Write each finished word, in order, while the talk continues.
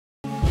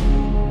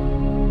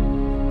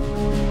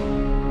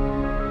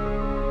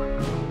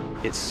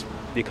It's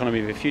the economy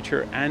of the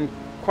future, and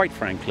quite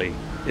frankly,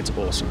 it's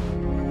awesome.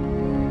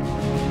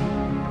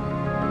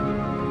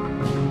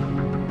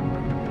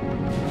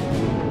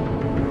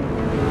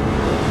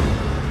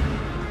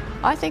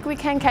 I think we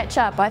can catch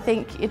up. I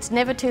think it's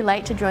never too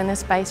late to join the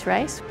space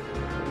race.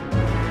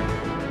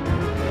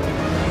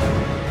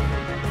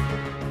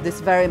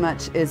 This very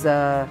much is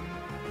a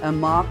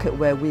market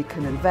where we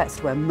can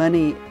invest, where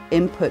money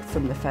input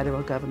from the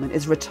federal government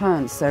is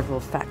returned several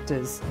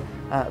factors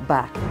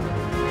back.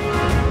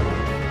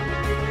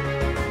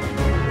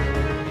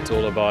 It's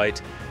all about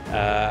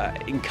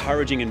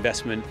encouraging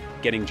investment,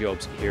 getting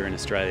jobs here in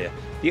Australia.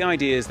 The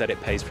idea is that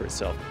it pays for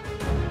itself.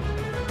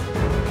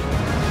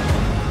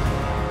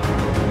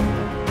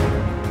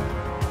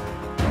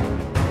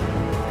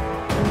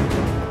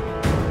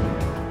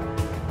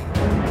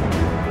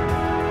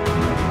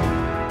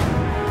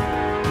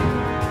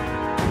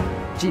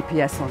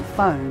 GPS on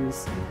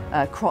phones,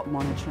 crop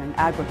monitoring,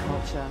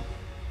 agriculture,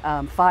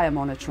 fire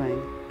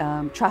monitoring,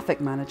 traffic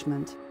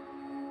management.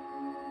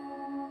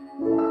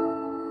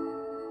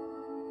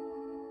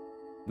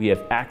 We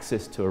have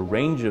access to a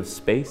range of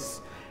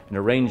space and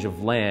a range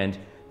of land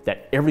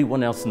that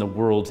everyone else in the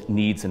world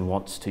needs and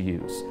wants to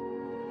use.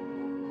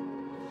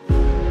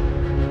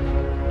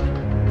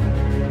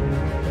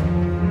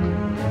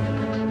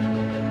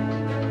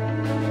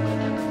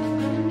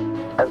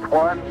 That's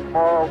one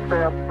small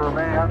step for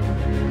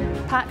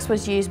man. Parkes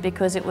was used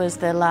because it was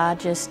the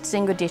largest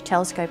single-dish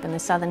telescope in the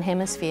Southern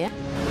Hemisphere.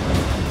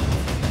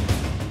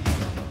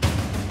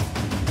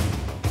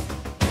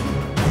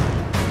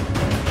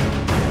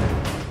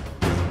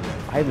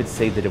 I would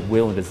say that a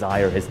will and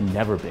desire has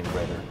never been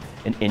greater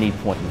in any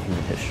point in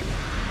human history.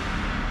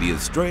 The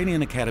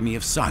Australian Academy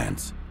of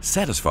Science.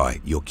 Satisfy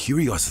your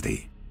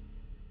curiosity.